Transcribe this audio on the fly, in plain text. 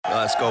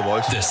Let's go,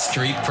 boys. The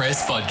Street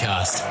Press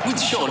Podcast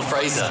with Sean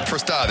Fraser. For a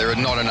start, there are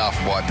not enough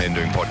white men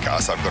doing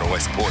podcasts. I've got to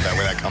always support that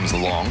when that comes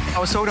along. I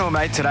was talking to a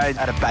mate today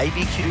at a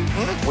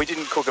BBQ. We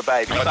didn't cook a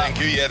baby. Oh, thank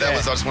you. Yeah, that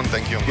was. I just want to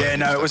thank you. Yeah,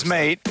 no, it was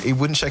meat. He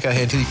wouldn't shake our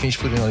hand until he finished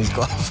putting on his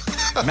glove.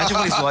 Imagine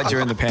what he's like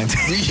during the pandemic.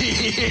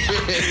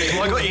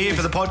 Well, I got you here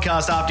for the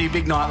podcast after your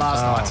big night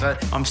last night,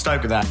 so I'm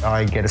stoked with that.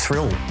 I get a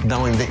thrill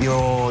knowing that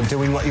you're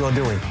doing what you're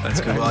doing. That's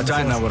good. Well, I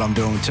don't know what I'm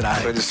doing today.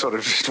 We're just sort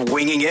of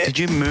winging it. Did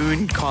you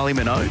moon Kylie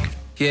Minogue?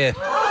 Yeah.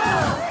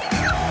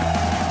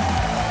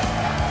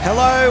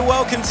 Hello,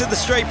 welcome to the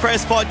Street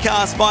Press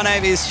Podcast. My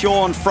name is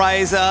Sean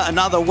Fraser.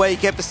 Another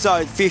week,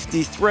 episode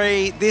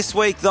 53. This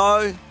week,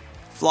 though,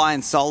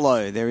 flying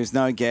solo. There is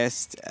no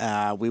guest.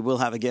 We will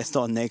have a guest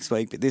on next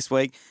week, but this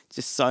week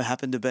just so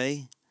happened to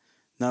be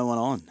no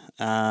one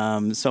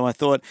on. So I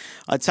thought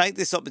I'd take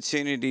this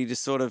opportunity to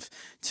sort of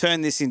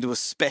turn this into a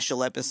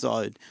special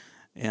episode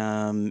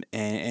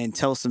and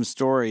tell some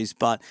stories.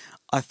 But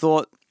I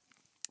thought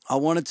I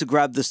wanted to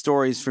grab the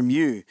stories from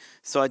you.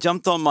 So I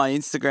jumped on my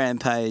Instagram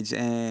page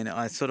and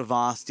I sort of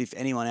asked if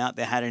anyone out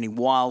there had any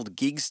wild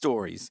gig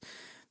stories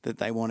that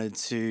they wanted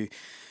to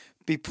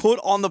be put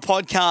on the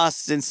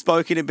podcast and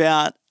spoken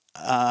about.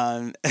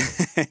 And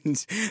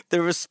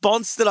the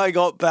response that I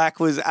got back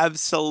was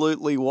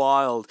absolutely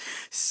wild.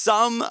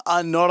 Some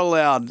are not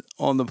allowed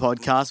on the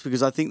podcast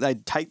because I think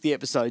they'd take the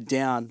episode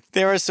down.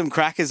 There are some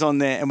crackers on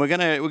there, and we're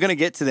gonna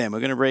get to them.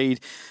 We're gonna read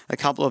a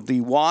couple of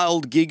the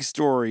wild gig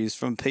stories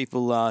from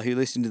people who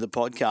listen to the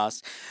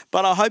podcast.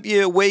 But I hope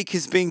your week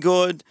has been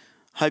good.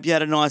 Hope you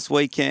had a nice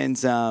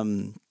weekend.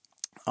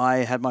 I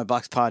had my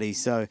Bucks party,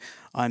 so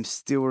I'm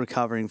still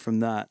recovering from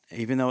that.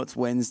 Even though it's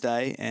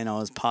Wednesday and I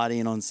was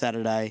partying on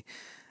Saturday,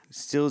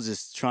 still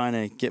just trying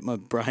to get my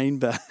brain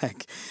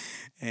back.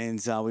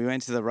 And we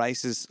went to the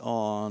races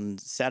on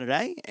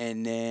Saturday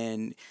and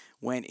then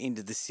went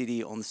into the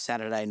city on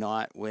Saturday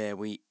night where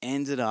we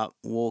ended up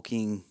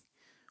walking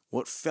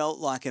what felt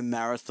like a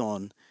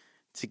marathon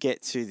to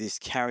get to this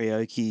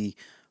karaoke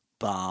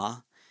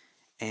bar.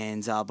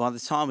 And by the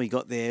time we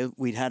got there,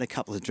 we'd had a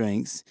couple of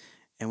drinks.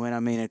 And when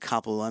I mean a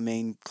couple, I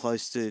mean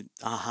close to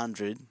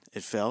 100,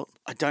 it felt.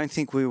 I don't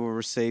think we were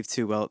received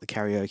too well at the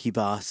karaoke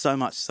bar, so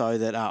much so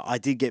that I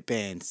did get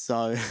banned.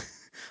 So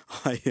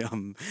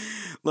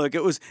look,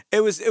 it was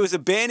a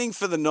banning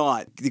for the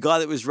night. The guy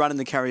that was running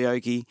the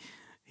karaoke,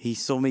 he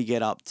saw me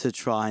get up to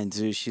try and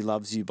do She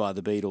Loves You by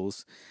the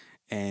Beatles,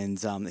 and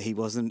he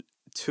wasn't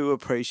too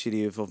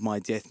appreciative of my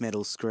death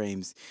metal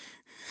screams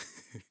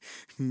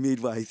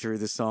midway through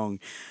the song.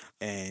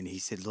 And he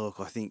said, look,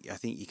 I think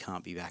you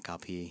can't be back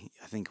up here.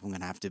 I think I'm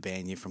going to have to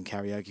ban you from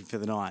karaoke for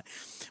the night.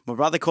 My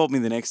brother called me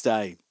the next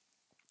day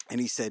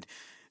and he said,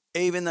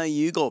 even though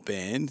you got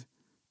banned,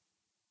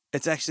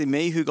 it's actually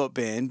me who got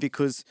banned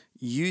because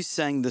you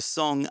sang the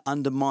song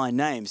under my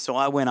name. So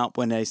I went up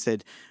when they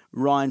said,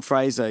 Ryan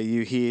Fraser,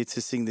 you here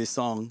to sing this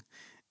song?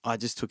 I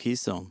just took his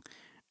song.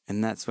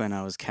 And that's when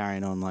I was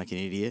carrying on like an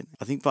idiot.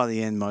 I think by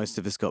the end, most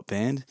of us got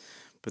banned.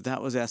 But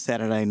that was our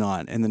Saturday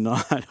night and the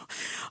night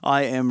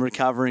I am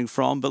recovering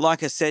from. But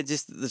like I said,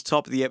 just at the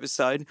top of the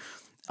episode,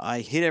 I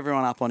hit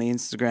everyone up on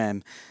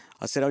Instagram.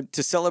 I said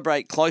to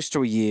celebrate close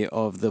to a year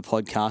of the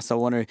podcast, I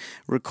want to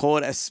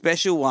record a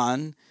special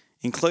one,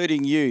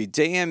 including you.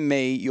 DM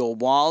me your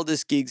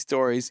wildest gig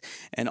stories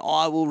and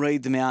I will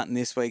read them out in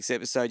this week's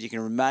episode. You can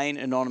remain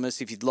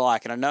anonymous if you'd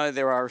like. And I know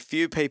there are a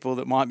few people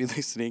that might be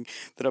listening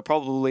that are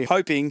probably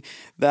hoping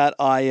that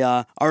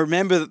I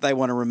remember that they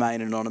want to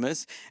remain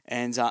anonymous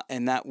and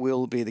that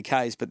will be the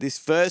case. But this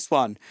first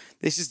one,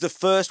 this is the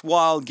first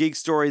wild gig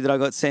story that I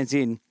got sent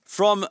in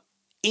from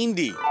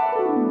Indy.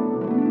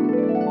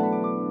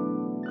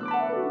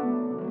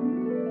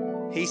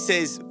 He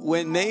says,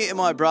 when me and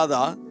my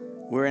brother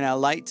we're in our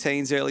late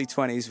teens, early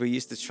 20s. We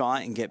used to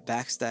try and get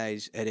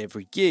backstage at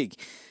every gig.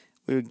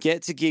 We would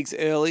get to gigs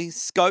early,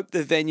 scope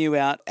the venue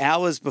out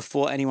hours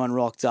before anyone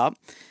rocked up.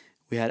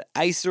 We had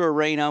Acer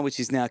Arena, which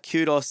is now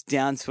Kudos,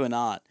 down to an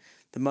art.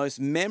 The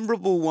most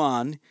memorable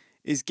one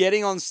is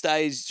getting on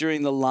stage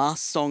during the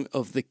last song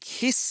of the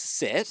Kiss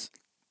set.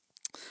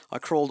 I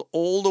crawled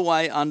all the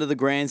way under the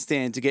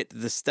grandstand to get to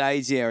the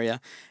stage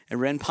area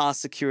and ran past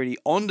security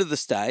onto the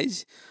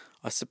stage.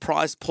 I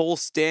surprised Paul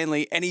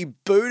Stanley and he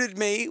booted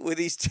me with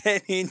his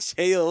 10-inch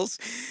heels.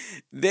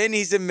 Then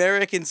his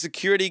American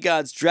security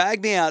guards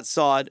dragged me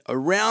outside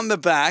around the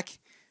back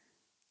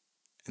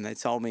and they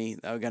told me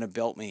they were going to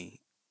belt me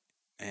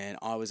and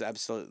I was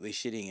absolutely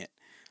shitting it.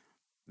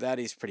 That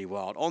is pretty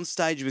wild. On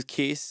stage with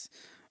Kiss,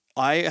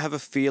 I have a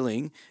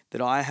feeling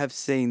that I have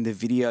seen the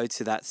video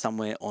to that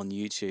somewhere on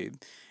YouTube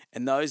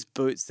and those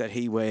boots that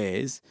he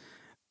wears,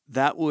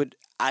 that would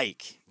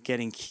ache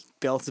getting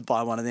belted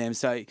by one of them.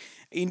 So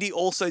Indy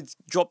also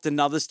dropped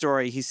another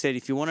story. He said,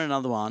 if you want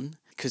another one,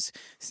 because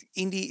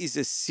Indy is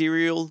a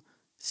serial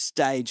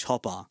stage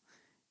hopper.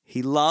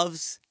 He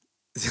loves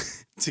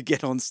to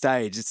get on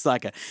stage. It's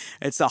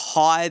a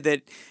high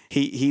that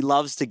he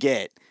loves to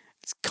get.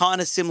 It's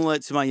kind of similar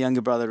to my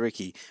younger brother,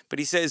 Ricky. But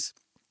he says,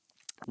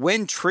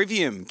 when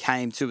Trivium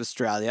came to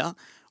Australia,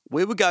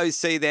 We would go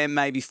see them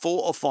maybe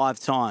 4 or 5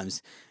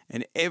 times,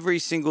 and every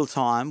single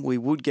time we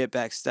would get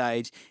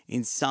backstage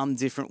in some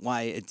different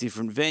way at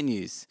different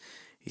venues.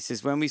 He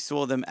says when we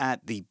saw them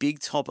at the Big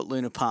Top at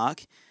Luna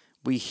Park,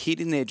 we hid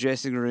in their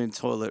dressing room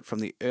toilet from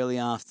the early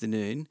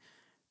afternoon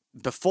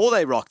before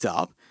they rocked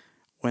up.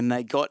 When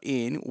they got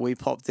in, we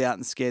popped out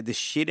and scared the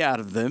shit out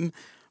of them,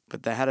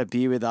 but they had a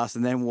beer with us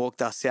and then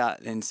walked us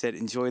out and said,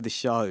 enjoy the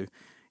show.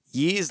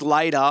 Years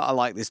later, I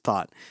like this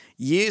part.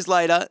 Years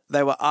later,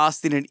 they were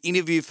asked in an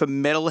interview for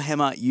Metal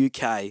Hammer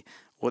UK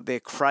what their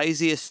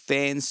craziest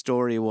fan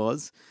story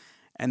was.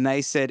 And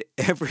they said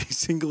every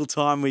single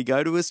time we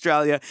go to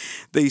Australia,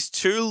 these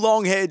 2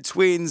 long-haired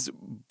twins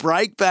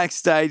break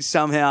backstage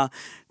somehow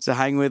to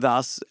hang with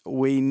us.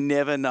 We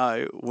never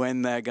know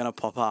when they're going to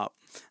pop up.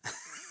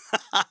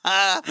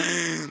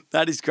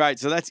 That is great.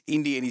 So that's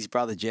Indy and his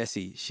brother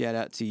Jesse. Shout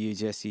out to you,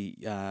 Jesse.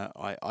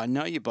 I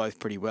know you both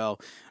pretty well.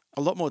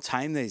 A lot more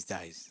tame these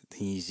days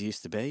than you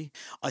used to be.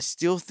 I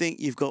still think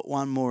you've got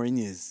one more in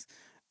yous.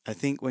 I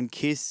think when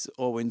Kiss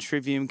or when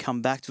Trivium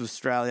come back to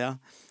Australia,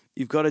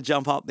 you've got to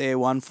jump up there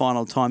one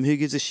final time. Who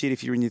gives a shit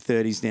if you're in your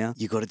 30s now?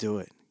 You've got to do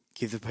it.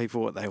 Give the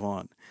people what they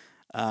want.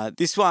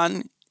 This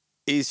one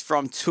is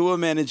from tour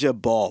manager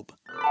Bob.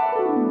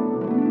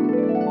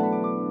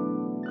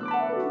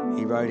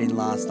 He wrote in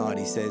last night.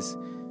 He says,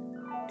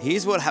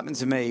 here's what happened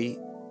to me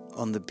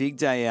on the Big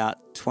Day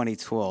Out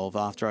 2012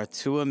 after I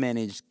tour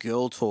managed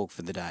Girl Talk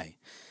for the day.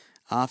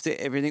 After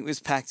everything was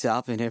packed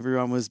up and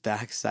everyone was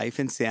back safe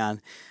and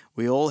sound,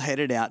 we all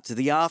headed out to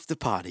the after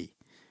party.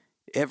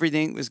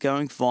 Everything was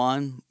going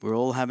fine. We were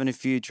all having a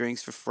few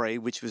drinks for free,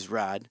 which was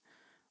rad.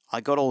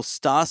 I got all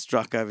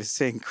starstruck over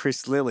seeing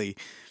Chris Lilly,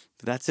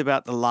 but that's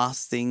about the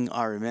last thing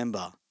I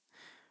remember.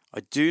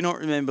 I do not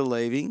remember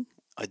leaving.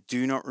 I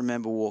do not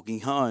remember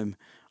walking home.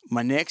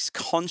 My next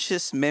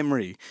conscious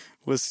memory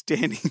was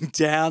standing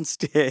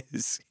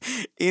downstairs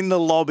in the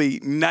lobby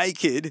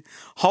naked,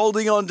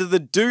 holding on to the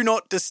do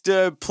not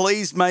disturb,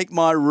 please make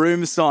my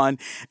room sign,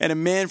 and a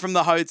man from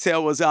the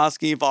hotel was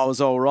asking if I was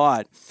all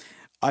right.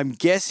 I'm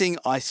guessing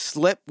I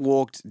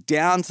walked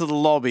down to the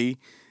lobby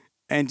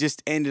and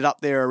just ended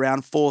up there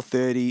around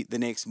 4:30 the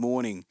next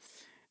morning.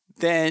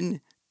 Then,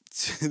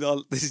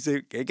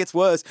 it gets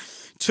worse,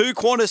 2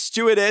 Qantas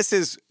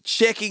stewardesses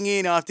checking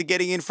in after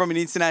getting in from an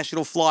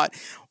international flight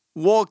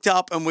walked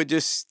up and were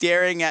just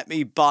staring at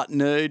me butt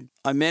nude.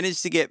 I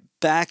managed to get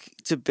back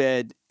to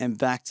bed and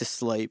back to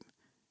sleep.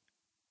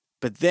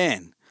 But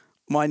then,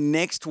 my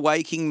next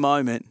waking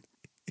moment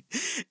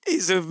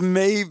is of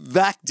me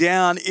back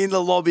down in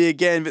the lobby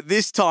again, but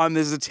this time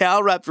there's a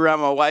towel wrapped around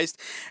my waist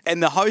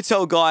and the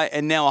hotel guy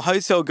and now a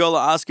hotel girl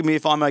are asking me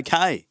if I'm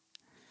okay.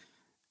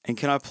 And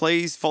can I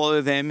please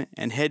follow them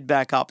and head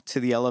back up to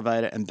the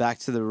elevator and back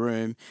to the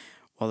room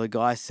while the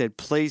guy said,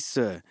 please,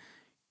 sir,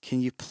 can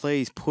you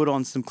please put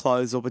on some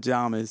clothes or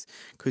pajamas?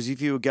 Because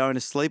if you were going to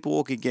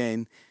sleepwalk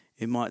again,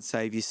 it might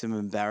save you some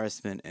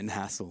embarrassment and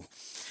hassle.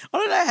 I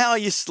don't know how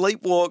you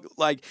sleepwalk.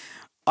 Like,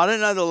 I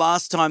don't know the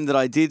last time that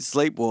I did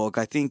sleepwalk.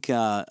 I think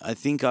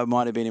I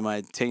might have been in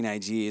my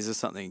teenage years or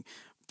something.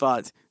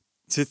 But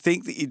to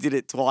think that you did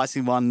it twice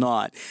in one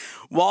night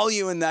while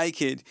you were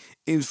naked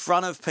in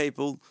front of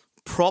people,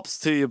 props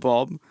to you,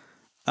 Bob.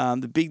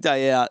 The Big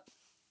Day Out,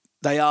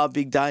 they are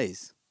big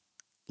days.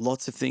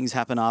 Lots of things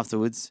happen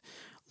afterwards.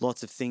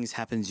 Lots of things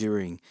happen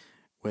during,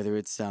 whether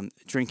it's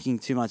drinking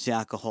too much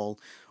alcohol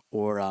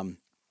or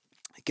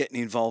getting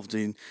involved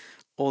in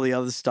all the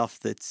other stuff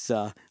that's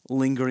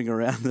lingering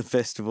around the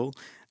festival.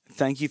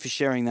 Thank you for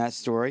sharing that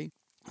story.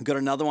 I've got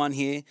another one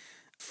here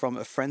from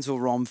a Frenzal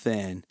Rhomb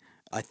fan.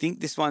 I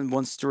think this one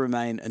wants to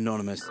remain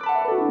anonymous.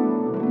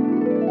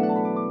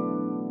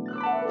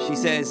 She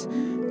says,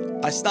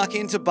 I snuck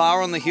into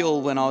Bar on the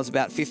Hill when I was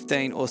about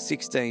 15 or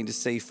 16 to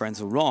see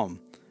Frenzal Rhomb.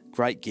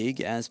 Great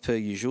gig, as per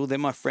usual.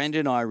 Then my friend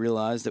and I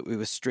realised that we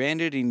were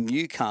stranded in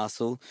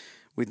Newcastle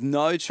with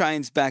no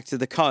trains back to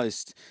the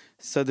coast.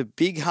 So the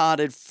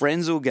big-hearted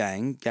Frenzal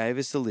gang gave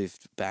us a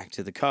lift back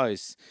to the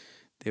coast.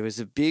 There was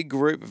a big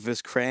group of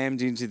us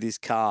crammed into this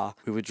car.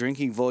 We were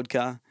drinking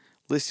vodka,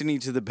 listening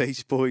to the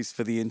Beach Boys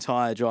for the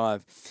entire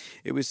drive.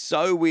 It was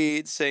so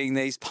weird seeing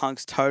these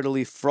punks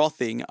totally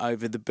frothing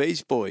over the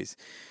Beach Boys.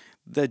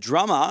 The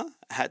drummer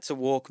had to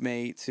walk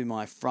me to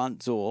my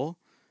front door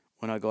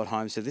when I got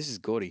home. So this is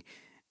gaudy.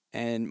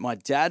 And my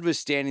dad was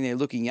standing there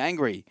looking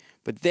angry.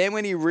 But then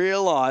when he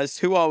realised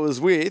who I was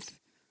with,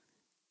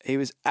 he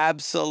was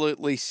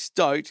absolutely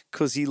stoked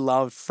because he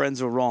loved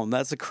Frenzal Rhomb.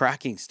 That's a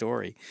cracking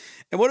story.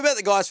 And what about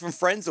the guys from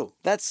Frenzal?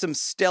 That's some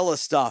stellar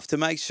stuff to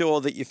make sure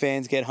that your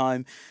fans get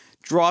home.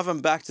 Drive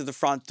them back to the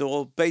front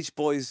door. Beach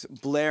Boys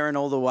blaring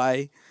all the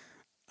way.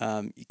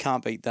 You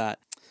can't beat that.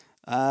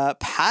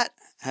 Pat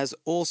has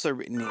also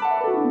written in.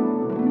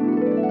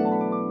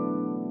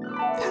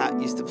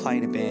 Pat used to play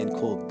in a band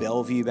called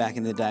Bellevue back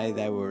in the day.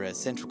 They were a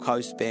Central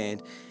Coast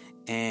band.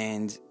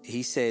 And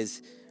he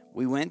says,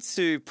 we went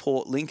to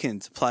Port Lincoln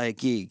to play a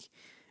gig.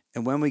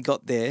 And when we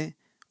got there,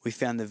 we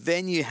found the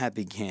venue had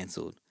been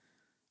cancelled.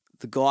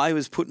 The guy who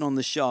was putting on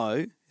the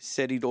show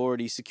said he'd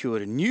already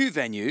secured a new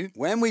venue.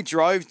 When we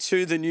drove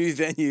to the new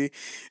venue,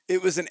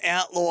 it was an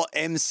Outlaw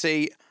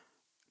MC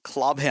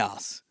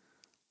clubhouse.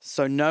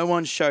 So no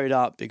one showed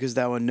up because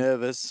they were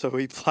nervous, so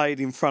we played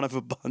in front of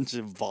a bunch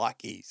of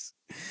bikies.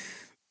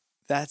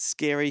 That's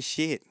scary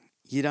shit.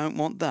 You don't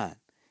want that.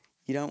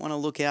 You don't want to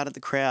look out at the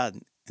crowd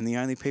and the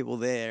only people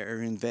there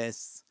are in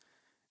vests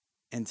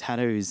and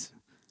tattoos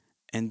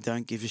and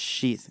don't give a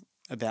shit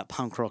about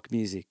punk rock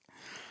music.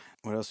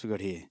 What else we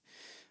got here?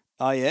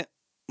 Oh, yeah.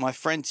 My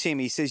friend Tim,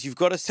 he says, you've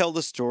got to tell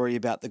the story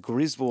about the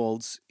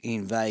Griswolds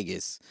in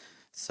Vegas.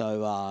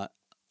 So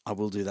I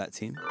will do that,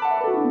 Tim.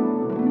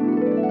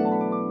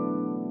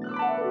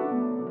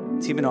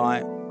 Tim and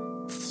I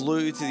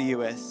flew to the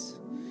US,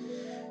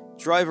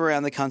 drove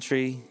around the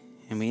country,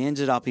 and we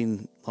ended up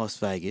in Las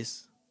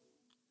Vegas.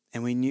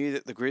 And we knew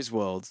that the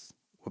Griswolds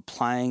were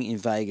playing in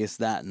Vegas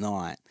that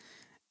night.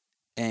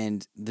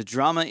 And the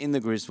drummer in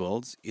the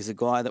Griswolds is a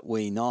guy that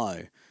we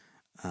know.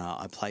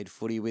 I played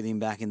footy with him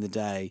back in the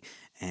day,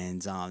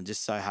 and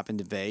just so happened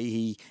to be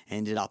he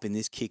ended up in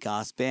this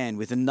kick-ass band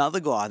with another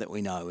guy that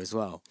we know as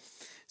well.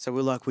 So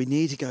we're like, we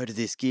need to go to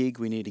this gig.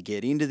 We need to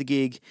get into the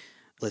gig.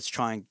 Let's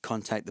try and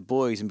contact the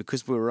boys. And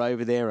because we were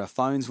over there, our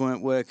phones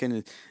weren't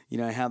working, you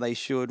know, how they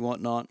should,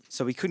 whatnot.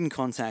 So we couldn't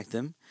contact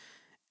them.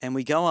 And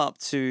we go up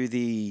to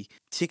the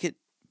ticket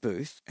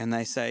booth, and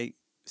they say,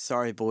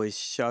 sorry, boys,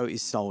 show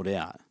is sold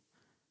out.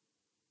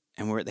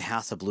 And we're at the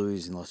House of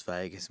Blues in Las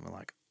Vegas, and we're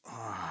like,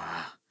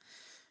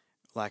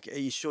 like, are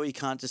you sure you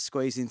can't just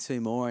squeeze in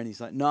two more? And he's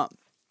like, no,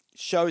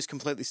 show is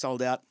completely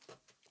sold out.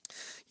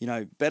 You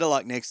know, better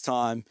luck next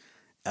time.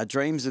 Our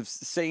dreams of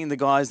seeing the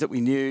guys that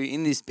we knew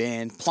in this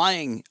band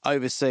playing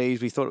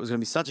overseas, we thought it was going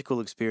to be such a cool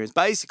experience.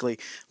 Basically,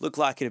 looked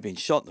like it had been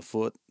shot in the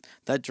foot.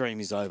 That dream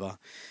is over.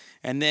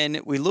 And then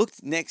we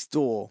looked next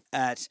door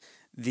at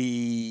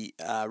the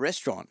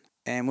restaurant,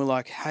 and we're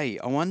like, hey,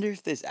 I wonder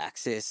if there's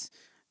access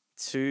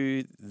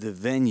to the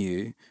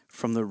venue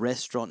from the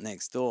restaurant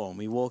next door. And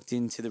we walked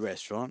into the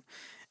restaurant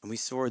and we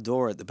saw a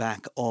door at the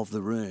back of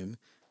the room.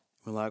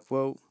 We're like,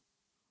 well,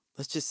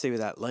 let's just see where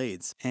that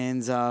leads.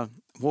 And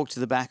walked to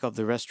the back of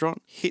the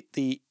restaurant, hit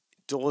the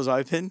doors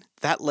open.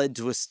 That led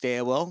to a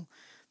stairwell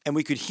and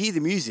we could hear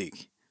the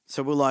music.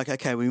 So we're like,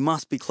 okay, we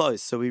must be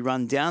close. So we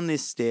run down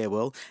this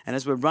stairwell, and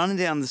as we're running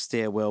down the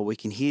stairwell, we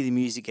can hear the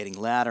music getting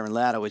louder and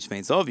louder, which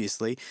means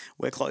obviously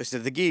we're close to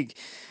the gig.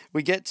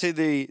 We get to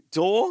the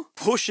door,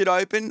 push it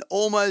open.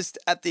 Almost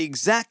at the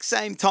exact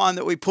same time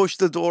that we pushed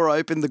the door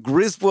open, the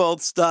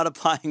Griswolds started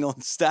playing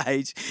on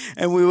stage,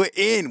 and we were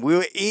in. We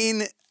were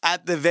in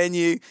at the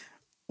venue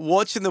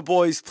watching the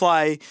boys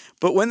play.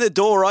 But when the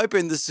door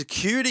opened, the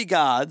security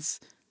guards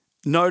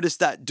noticed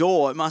that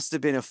door. It must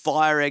have been a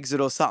fire exit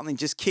or something,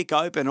 just kick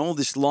open, all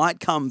this light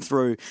come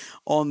through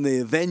on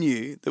the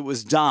venue that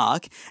was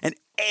dark, and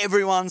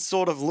everyone's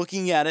sort of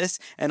looking at us,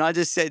 and I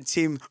just said,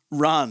 Tim,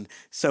 run.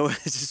 So we're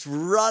just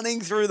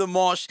running through the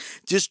mosh,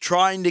 just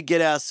trying to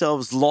get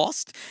ourselves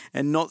lost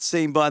and not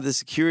seen by the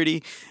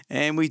security,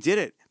 and we did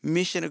it.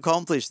 Mission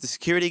accomplished. The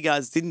security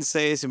guards didn't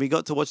see us, and we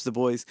got to watch the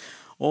boys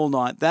all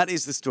night. That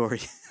is the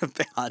story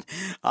about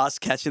us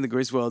catching the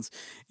Griswolds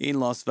in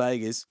Las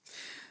Vegas.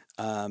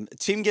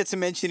 Tim gets a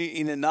mention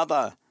in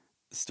another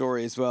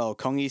story as well.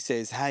 Kongi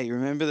says, hey,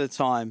 remember the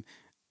time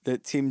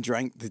that Tim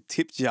drank the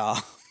tip jar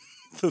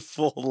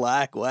before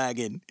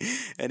Lagwagon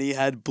and he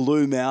had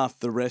blue mouth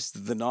the rest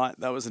of the night?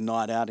 That was a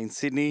night out in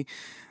Sydney.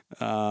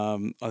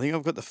 I think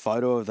I've got the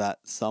photo of that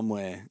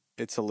somewhere.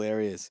 It's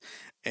hilarious.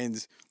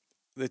 And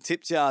the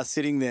tip jar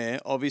sitting there,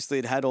 obviously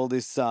it had all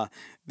this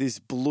this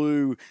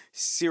blue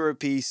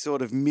syrupy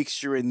sort of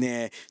mixture in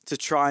there to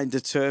try and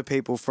deter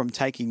people from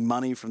taking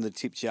money from the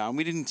tip jar. And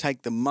we didn't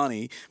take the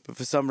money, but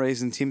for some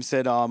reason Tim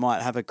said, I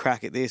might have a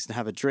crack at this and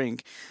have a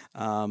drink.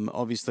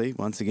 Obviously,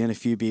 once again, a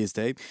few beers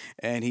deep,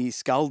 and he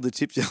sculled the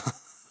tip jar.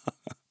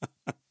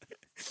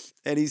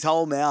 And his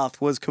whole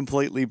mouth was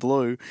completely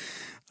blue.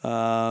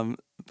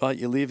 But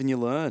you live and you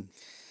learn.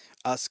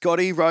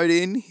 Scotty wrote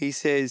in, he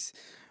says,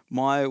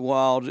 my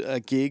wild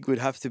gig would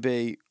have to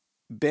be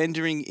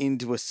bendering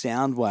into a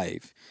sound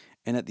wave.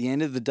 And at the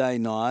end of the day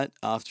night,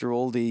 after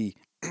all the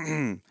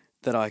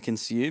that I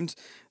consumed,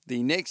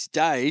 the next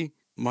day,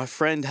 my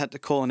friend had to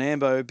call an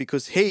ambo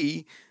because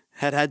he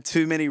had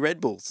too many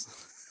Red Bulls.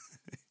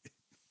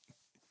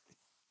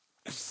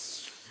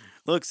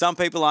 Look, some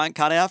people aren't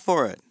cut out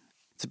for it.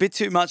 It's a bit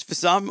too much for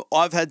some.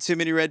 I've had too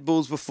many Red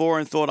Bulls before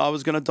and thought I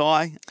was going to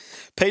die.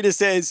 Peter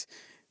says,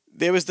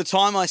 there was the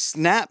time I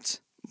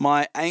snapped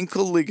my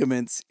ankle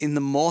ligaments in the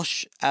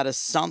mosh at a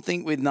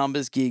Something with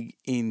Numbers gig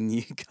in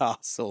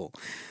Newcastle.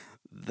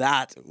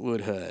 That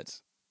would hurt.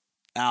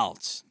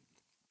 Ouch.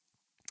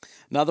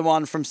 Another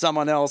one from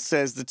someone else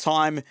says, the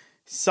time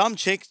some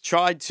chick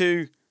tried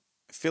to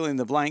fill in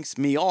the blanks,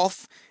 me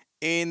off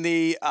in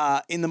the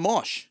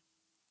mosh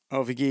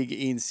of a gig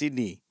in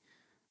Sydney.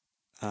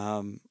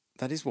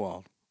 That is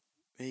wild.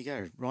 There you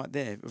go, right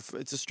there.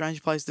 It's a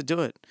strange place to do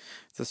it.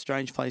 It's a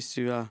strange place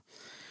to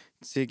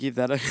So give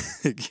that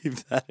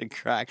a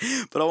crack.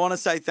 But I want to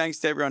say thanks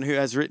to everyone who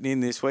has written in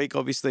this week.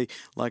 Obviously,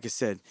 like I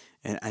said,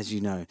 and as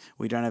you know,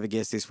 we don't have a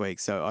guest this week.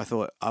 So I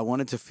thought I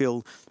wanted to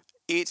fill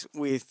it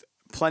with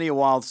plenty of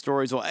wild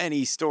stories or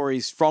any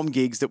stories from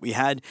gigs that we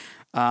had.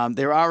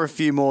 There are a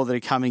few more that are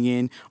coming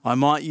in. I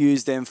might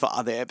use them for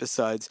other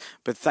episodes.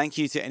 But thank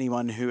you to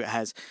anyone who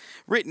has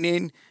written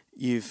in.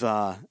 You've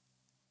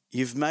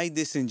made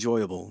this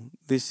enjoyable.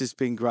 This has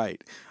been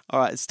great. All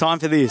right, it's time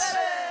for this.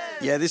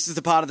 Yeah, this is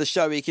the part of the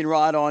show where you can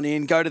write on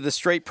in. Go to the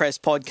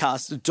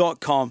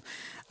streetpresspodcast.com.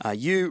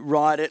 You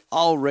write it,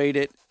 I'll read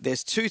it.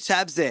 There's 2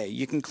 tabs there.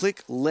 You can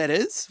click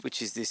letters,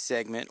 which is this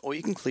segment, or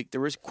you can click the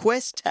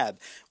request tab,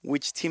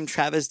 which Tim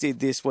Travers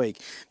did this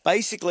week.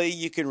 Basically,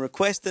 you can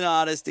request an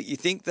artist that you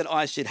think that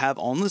I should have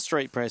on the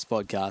Street Press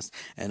podcast,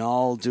 and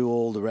I'll do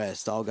all the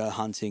rest. I'll go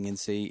hunting and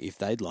see if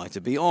they'd like to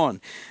be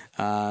on.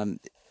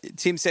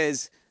 Tim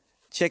says,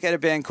 check out a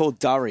band called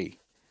Durry.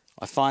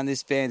 I find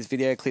this band's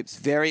video clips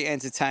very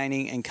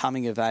entertaining, and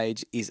Coming of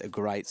Age is a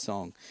great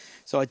song.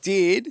 So I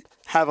did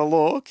have a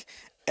look,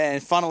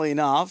 and funnily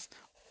enough,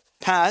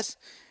 Pat,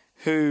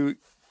 who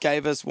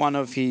gave us one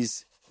of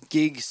his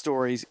gig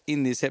stories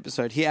in this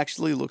episode, he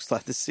actually looks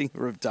like the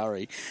singer of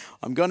Durry.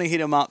 I'm going to hit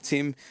him up,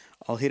 Tim.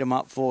 I'll hit them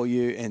up for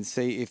you and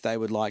see if they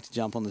would like to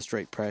jump on the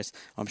Street Press.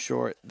 I'm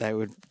sure they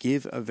would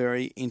give a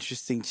very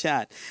interesting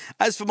chat.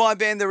 As for my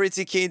band, the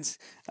Ritzy Kids,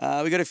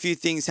 we got a few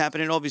things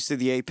happening. Obviously,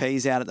 the EP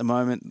is out at the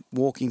moment,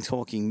 Walking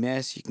Talking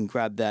Mess. You can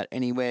grab that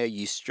anywhere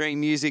you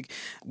stream music.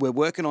 We're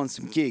working on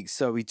some gigs.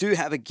 So we do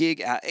have a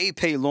gig. Our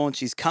EP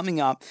launch is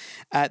coming up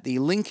at the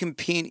Lincoln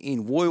Pin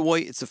in Woy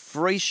Woy. It's a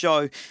free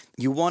show.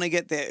 You want to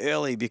get there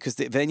early because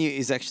the venue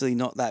is actually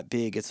not that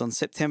big. It's on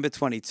September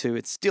 22.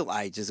 It's still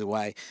ages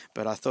away,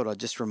 but I thought I'd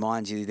just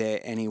remind you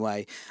there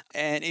anyway.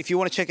 And if you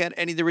want to check out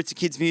any of the Ritzy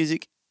Kids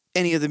music,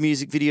 any of the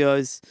music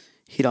videos,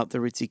 hit up the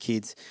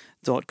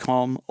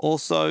ritzykids.com.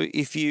 Also,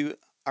 if you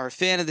are a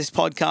fan of this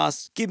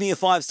podcast, give me a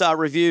 5-star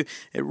review.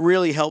 It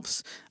really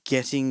helps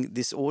getting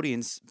this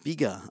audience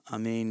bigger. I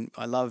mean,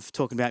 I love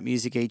talking about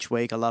music each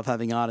week. I love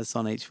having artists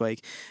on each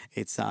week.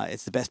 It's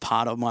the best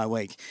part of my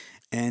week.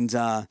 And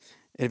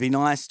it'd be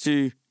nice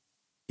to,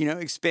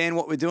 expand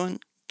what we're doing,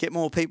 get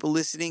more people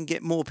listening,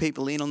 get more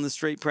people in on the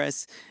Street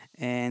Press.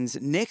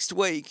 And next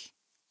week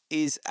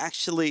is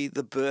actually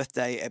the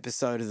birthday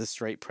episode of the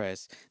Street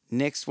Press.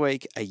 Next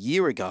week, a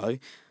year ago,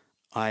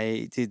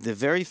 I did the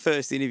very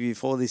first interview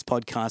for this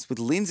podcast with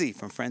Lindsay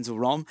from Frenzell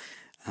Rom.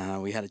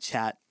 We had a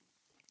chat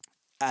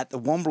at the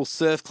Wombrel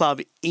Surf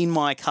Club in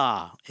my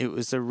car. It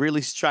was a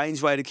really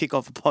strange way to kick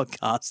off a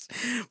podcast,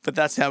 but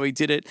that's how we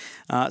did it.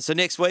 So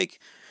next week,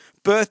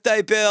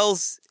 birthday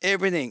bells,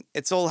 everything.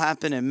 It's all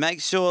happening.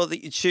 Make sure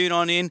that you tune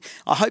on in.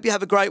 I hope you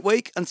have a great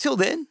week. Until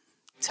then,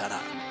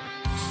 ta-da.